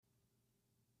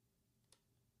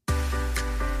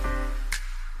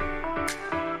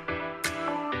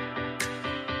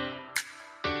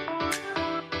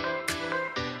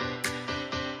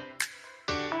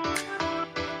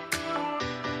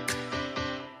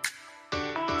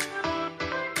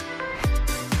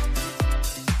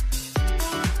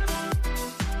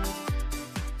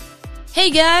Hey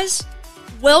guys,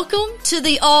 welcome to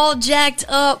the All Jacked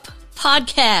Up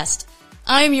podcast.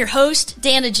 I am your host,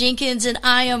 Dana Jenkins, and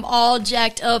I am all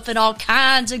jacked up in all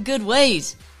kinds of good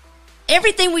ways.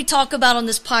 Everything we talk about on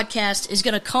this podcast is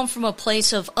going to come from a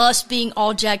place of us being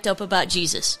all jacked up about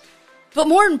Jesus. But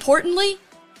more importantly,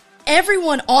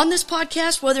 everyone on this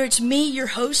podcast, whether it's me, your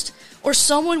host, or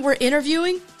someone we're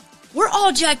interviewing, we're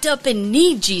all jacked up and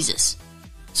need Jesus.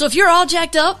 So if you're all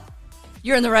jacked up,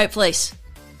 you're in the right place.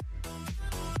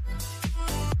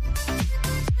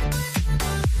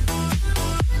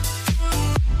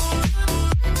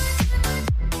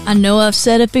 I know I've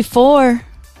said it before.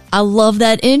 I love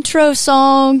that intro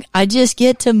song. I just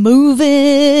get to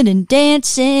moving and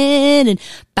dancing and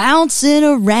bouncing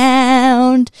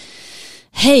around.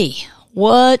 Hey,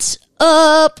 what's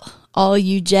up, all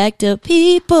you jacked up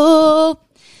people?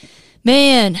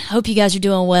 Man, hope you guys are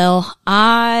doing well.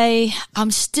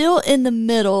 I'm still in the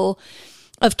middle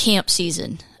of camp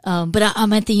season, but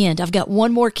I'm at the end. I've got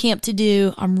one more camp to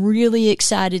do. I'm really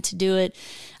excited to do it.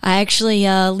 I actually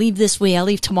leave this week. I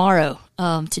leave tomorrow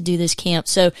to do this camp.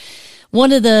 So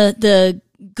one of the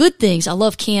good things, I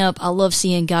love camp. I love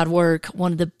seeing God work.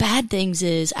 One of the bad things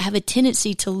is I have a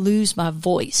tendency to lose my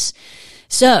voice.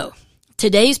 So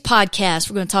today's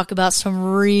podcast, we're going to talk about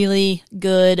some really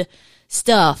good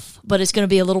stuff, but it's going to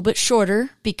be a little bit shorter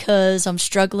because I'm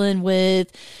struggling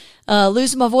with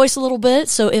losing my voice a little bit.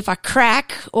 So if I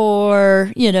crack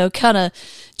or, kind of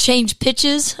change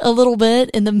pitches a little bit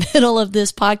in the middle of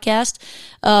this podcast,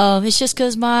 it's just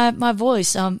because my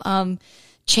voice, I'm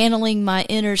channeling my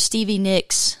inner Stevie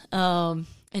Nicks. And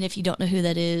if you don't know who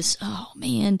that is, oh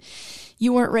man,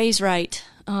 you weren't raised right.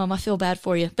 I feel bad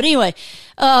for you. But anyway,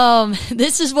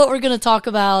 this is what we're going to talk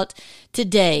about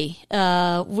today.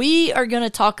 We are going to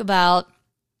talk about,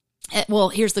 well,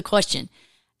 here's the question.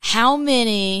 How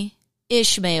many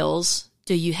Ishmaels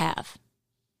do you have?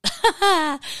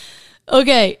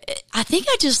 Okay, I think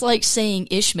I just like saying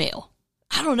Ishmael.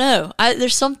 I don't know.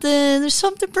 There's something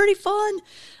pretty fun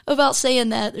about saying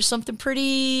that. There's something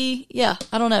pretty,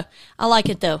 I don't know. I like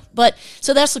it though. But,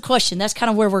 so that's the question. That's kind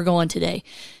of where we're going today.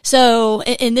 So,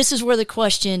 and this is where the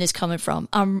question is coming from.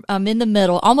 I'm in the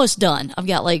middle, almost done. I've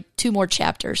got like 2 more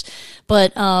chapters,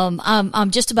 but,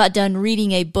 I'm just about done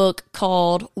reading a book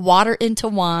called Water into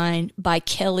Wine by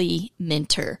Kelly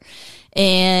Minter.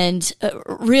 And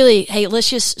really, hey, let's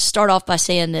just start off by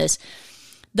saying this.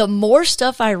 The more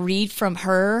stuff I read from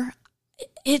her,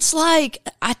 it's like,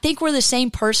 I think we're the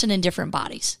same person in different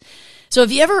bodies. So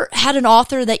have you ever had an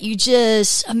author that you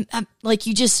just,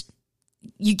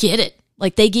 you get it.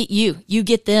 Like they get you, you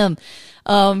get them.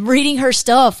 Reading her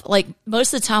stuff, like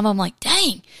most of the time I'm like,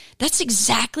 dang, that's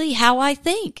exactly how I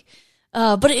think.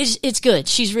 But it's good.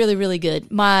 She's really, really good.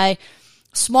 My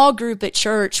small group at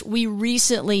church, we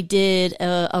recently did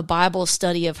a Bible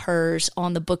study of hers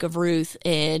on the book of Ruth,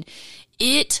 and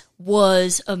it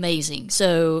was amazing.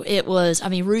 So it was,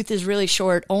 Ruth is really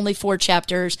short, only 4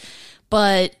 chapters,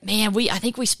 but man, I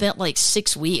think we spent like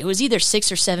 6 weeks. It was either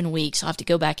 6 or 7 weeks. I'll have to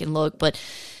go back and look, but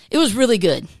it was really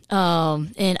good.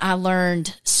 And I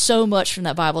learned so much from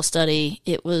that Bible study.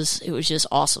 It was just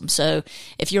awesome. So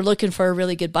if you're looking for a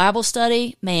really good Bible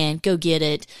study, man, go get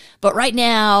it. But right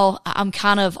now I'm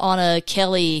kind of on a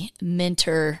Kelly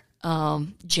Minter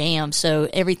jam. So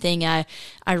everything I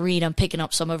read, I'm picking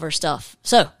up some of her stuff.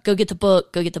 So go get the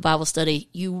book, go get the Bible study.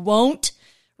 You won't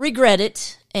regret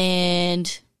it,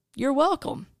 and you're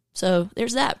welcome. So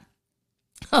there's that.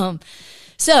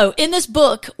 So in this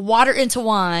book, Water into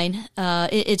Wine,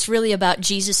 it's really about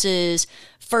Jesus's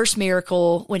first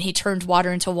miracle when he turned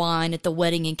water into wine at the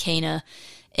wedding in Cana.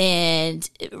 And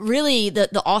really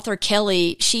the author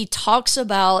Kelly, she talks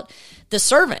about the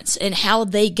servants and how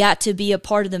they got to be a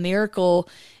part of the miracle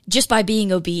just by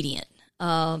being obedient.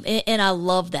 And I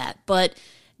love that. But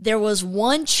there was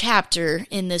one chapter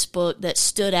in this book that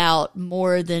stood out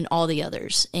more than all the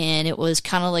others. And it was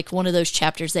kind of like one of those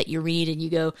chapters that you read and you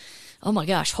go, oh my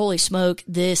gosh, holy smoke,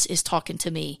 this is talking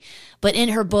to me. But in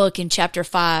her book, in chapter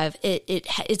 5,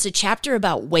 it's a chapter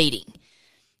about waiting.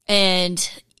 And,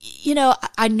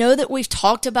 I know that we've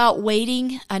talked about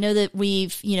waiting. I know that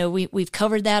we've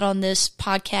covered that on this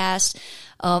podcast.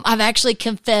 I've actually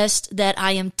confessed that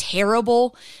I am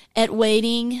terrible at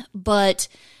waiting, but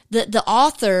the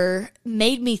author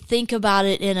made me think about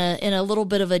it in a little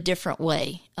bit of a different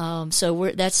way.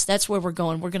 So that's where we're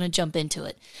going. We're going to jump into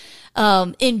it.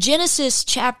 In Genesis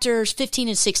chapters 15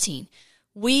 and 16,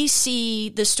 we see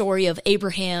the story of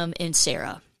Abraham and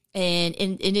Sarah.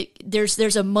 And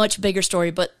there's a much bigger story,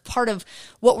 but part of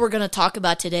what we're going to talk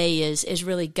about today is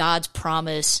really God's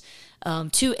promise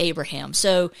to Abraham.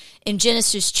 So in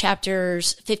Genesis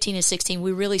chapters 15 and 16,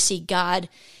 we really see God,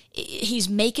 he's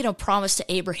making a promise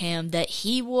to Abraham that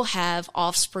he will have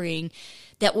offspring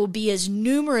that will be as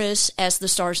numerous as the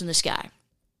stars in the sky.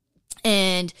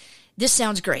 And this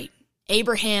sounds great.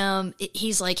 Abraham,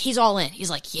 he's all in. He's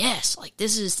like, yes, like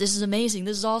this is amazing.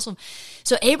 This is awesome.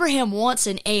 So Abraham wants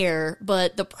an heir,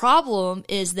 but the problem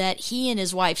is that he and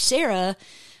his wife Sarah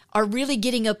are really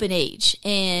getting up in age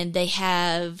and they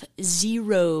have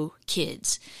 0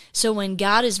 kids. So when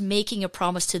God is making a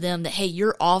promise to them that, hey,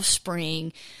 your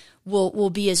offspring will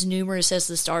be as numerous as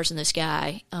the stars in the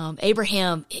sky,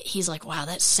 Abraham, he's like, wow,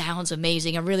 that sounds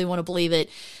amazing. I really want to believe it.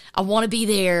 I want to be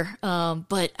there.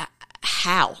 But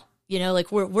how? You know,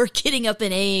 like we're getting up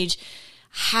in age.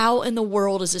 How in the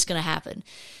world is this going to happen?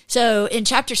 So in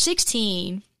chapter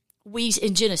 16,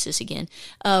 in Genesis again,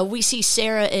 we see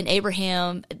Sarah and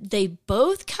Abraham, they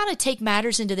both kind of take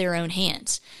matters into their own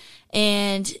hands.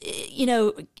 And, you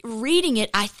know, reading it,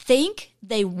 I think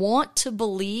they want to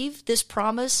believe this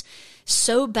promise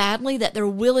so badly that they're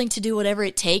willing to do whatever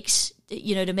it takes,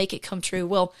 you know, to make it come true.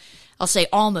 Well, I'll say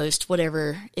almost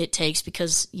whatever it takes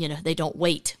because, you know, they don't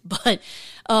wait. But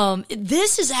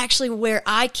this is actually where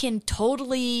I can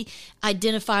totally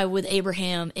identify with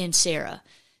Abraham and Sarah.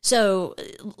 So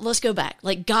let's go back.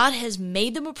 Like, God has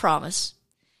made them a promise.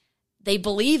 They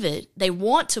believe it. They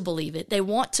want to believe it. They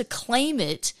want to claim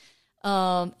it.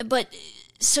 But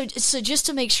so just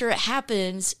to make sure it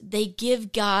happens, they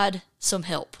give God some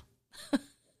help.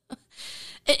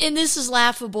 And this is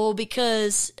laughable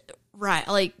because, right,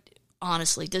 like,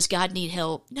 honestly, does God need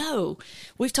help? No.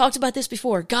 We've talked about this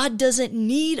before. God doesn't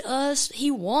need us. He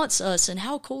wants us. And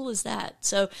how cool is that?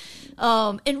 So,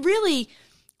 and really,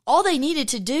 all they needed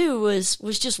to do was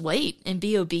just wait and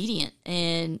be obedient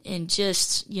and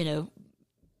just, you know,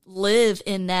 live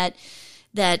in that,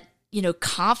 you know,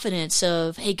 confidence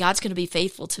of, hey, God's going to be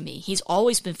faithful to me. He's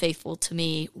always been faithful to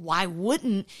me. Why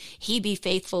wouldn't he be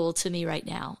faithful to me right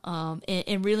now?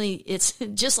 And really, it's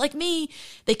just like me,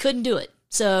 they couldn't do it.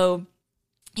 So,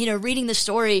 you know, reading the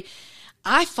story,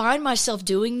 I find myself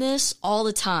doing this all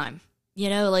the time. You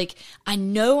know, like, I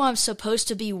know I'm supposed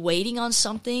to be waiting on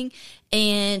something,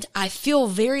 and I feel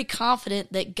very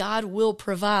confident that God will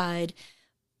provide,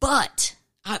 but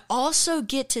I also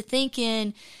get to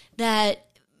thinking that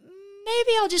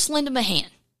maybe I'll just lend him a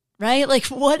hand, right? Like,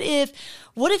 what if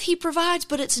he provides,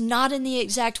 but it's not in the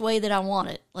exact way that I want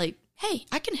it? Like, hey,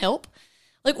 I can help.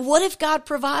 Like, what if God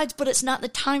provides, but it's not the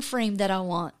time frame that I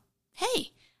want?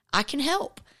 Hey, I can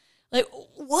help. Like,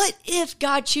 what if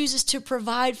God chooses to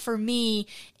provide for me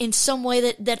in some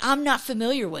way that I'm not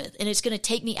familiar with, and it's going to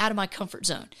take me out of my comfort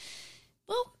zone?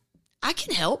 Well, I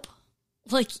can help.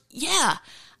 Like, yeah,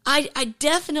 I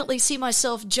definitely see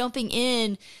myself jumping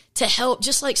in to help,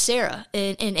 just like Sarah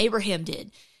and Abraham did.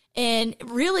 And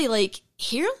really, like,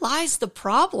 here lies the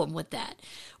problem with that.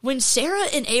 When Sarah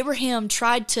and Abraham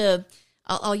tried to,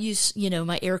 I'll use, you know,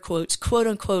 my air quotes, quote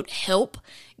unquote, help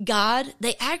God,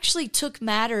 they actually took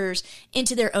matters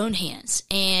into their own hands.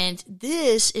 And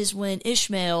this is when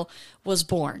Ishmael was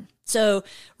born. So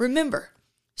remember,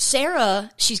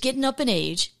 Sarah, she's getting up in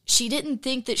age. She didn't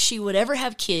think that she would ever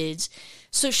have kids.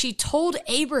 So she told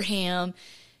Abraham,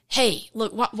 hey,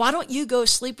 look, why don't you go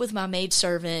sleep with my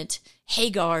maidservant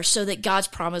Hagar so that God's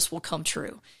promise will come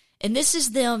true? And this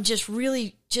is them just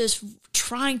really just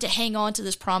trying to hang on to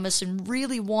this promise and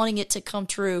really wanting it to come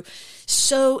true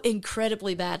so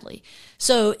incredibly badly.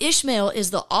 So Ishmael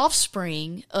is the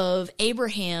offspring of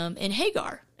Abraham and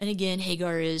Hagar. And again,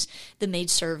 Hagar is the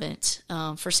maidservant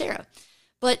for Sarah.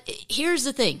 But here's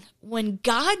the thing. When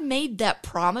God made that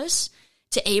promise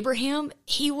to Abraham,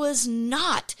 he was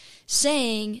not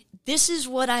saying, this is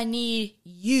what I need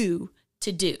you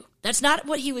to do. That's not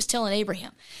what he was telling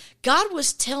Abraham. God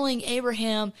was telling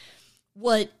Abraham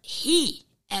what he,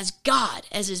 as God,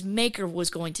 as his maker,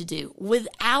 was going to do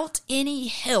without any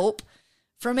help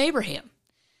from Abraham.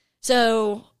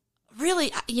 So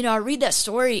really, you know, I read that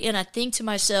story and I think to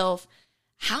myself,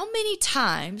 how many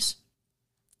times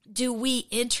do we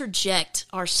interject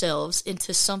ourselves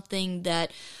into something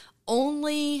that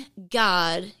only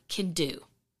God can do?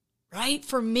 Right?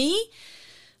 For me,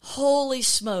 holy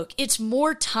smoke, it's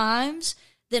more times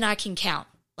than I can count.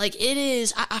 Like, it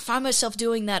is, I find myself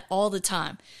doing that all the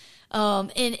time.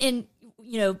 And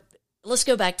you know, let's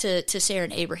go back to Sarah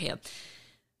and Abraham.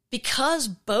 Because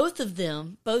both of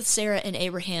them, both Sarah and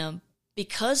Abraham,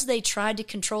 because they tried to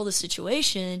control the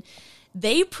situation,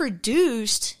 they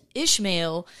produced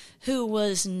Ishmael, who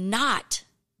was not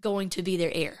going to be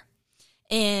their heir.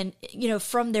 And, you know,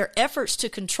 from their efforts to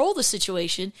control the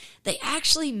situation, they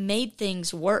actually made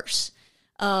things worse.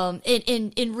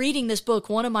 In reading this book,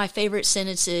 one of my favorite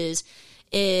sentences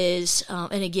is,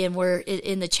 and again, we're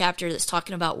in the chapter that's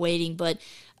talking about waiting, but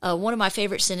one of my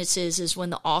favorite sentences is when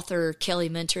the author, Kelly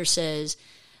Minter, says,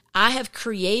 I have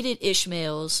created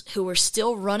Ishmaels who are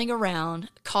still running around,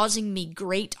 causing me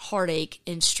great heartache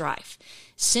and strife,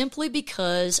 simply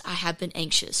because I have been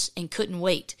anxious and couldn't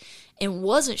wait, and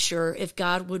wasn't sure if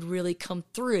God would really come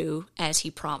through as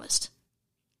he promised.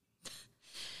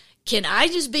 Can I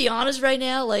just be honest right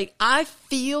now? Like, I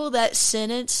feel that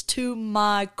sentence to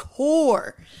my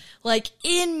core. Like,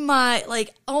 in my,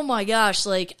 like, oh my gosh,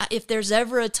 like, if there's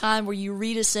ever a time where you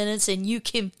read a sentence and you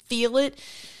can feel it,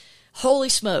 holy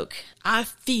smoke, I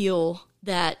feel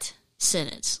that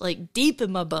sentence, like, deep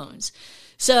in my bones.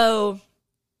 So,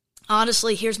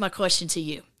 honestly, here's my question to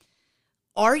you.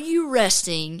 Are you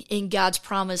resting in God's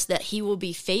promise that he will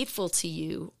be faithful to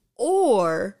you,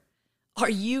 or are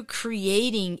you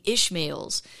creating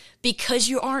Ishmaels because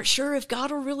you aren't sure if God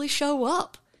will really show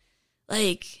up?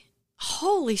 Like,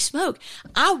 holy smoke.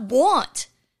 I want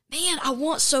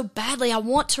so badly. I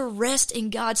want to rest in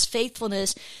God's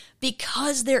faithfulness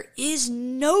because there is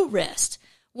no rest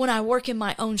when I work in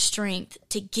my own strength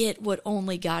to get what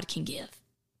only God can give.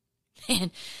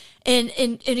 And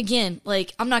again,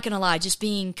 like, I'm not going to lie, just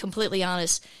being completely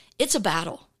honest, it's a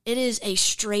battle. It is a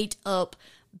straight up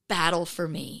battle for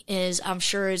me, as I'm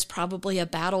sure is probably a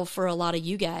battle for a lot of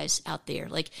you guys out there.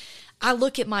 Like, I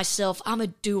look at myself, I'm a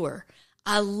doer.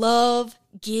 I love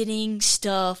getting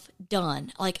stuff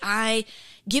done. Like,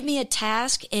 give me a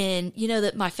task, and you know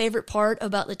that my favorite part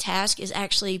about the task is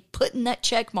actually putting that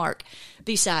check mark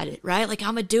beside it, right? Like,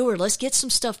 I'm a doer. Let's get some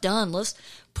stuff done. Let's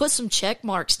put some check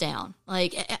marks down.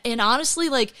 Like, and honestly,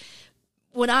 like,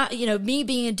 when me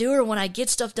being a doer, when I get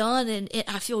stuff done and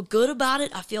I feel good about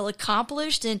it, I feel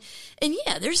accomplished. And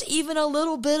yeah, there's even a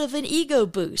little bit of an ego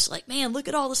boost. Like, man, look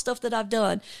at all the stuff that I've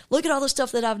done. Look at all the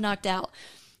stuff that I've knocked out.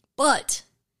 But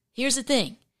here's the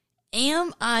thing.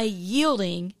 Am I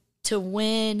yielding to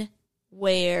when,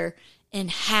 where, and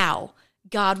how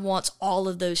God wants all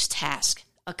of those tasks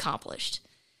accomplished?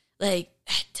 Like,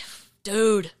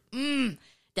 dude,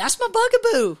 that's my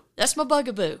bugaboo. That's my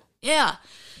bugaboo. Yeah.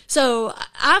 So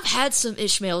I've had some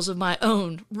Ishmaels of my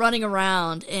own running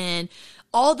around, and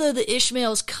although the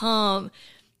Ishmaels come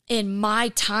in my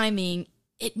timing,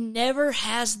 it never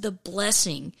has the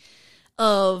blessing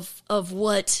of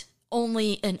what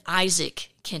only an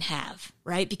Isaac can have,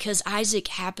 right? Because Isaac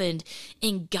happened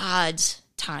in God's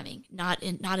timing, not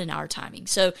in our timing.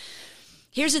 So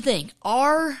here's the thing.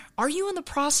 Are you in the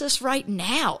process right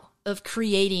now of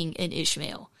creating an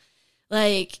Ishmael?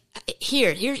 Like,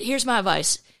 here's my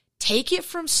advice. Take it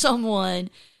from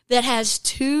someone that has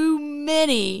too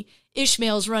many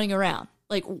Ishmaels running around.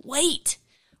 Like, wait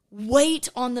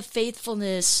on the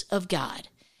faithfulness of God.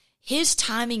 His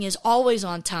timing is always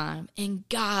on time, and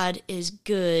God is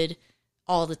good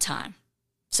all the time.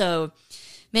 So,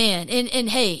 man, and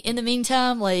hey, in the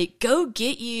meantime, like, go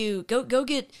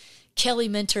get Kelly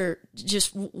Minter,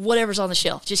 just whatever's on the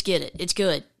shelf. Just get it. It's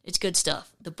good. It's good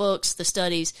stuff. The books, the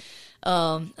studies.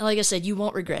 Like I said, you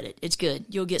won't regret it. It's good.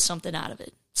 You'll get something out of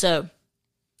it. So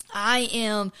I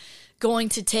am going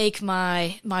to take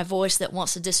my voice that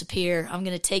wants to disappear. I'm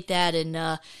going to take that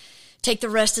and take the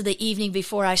rest of the evening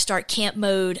before I start camp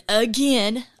mode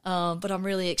again. But I'm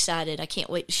really excited. I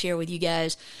can't wait to share with you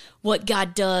guys what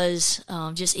God does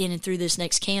just in and through this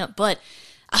next camp. But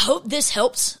I hope this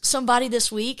helps somebody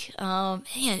this week. And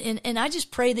I just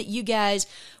pray that you guys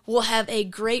will have a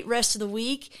great rest of the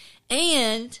week.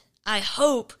 And I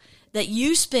hope that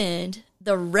you spend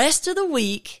the rest of the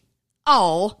week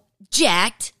all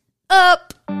jacked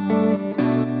up.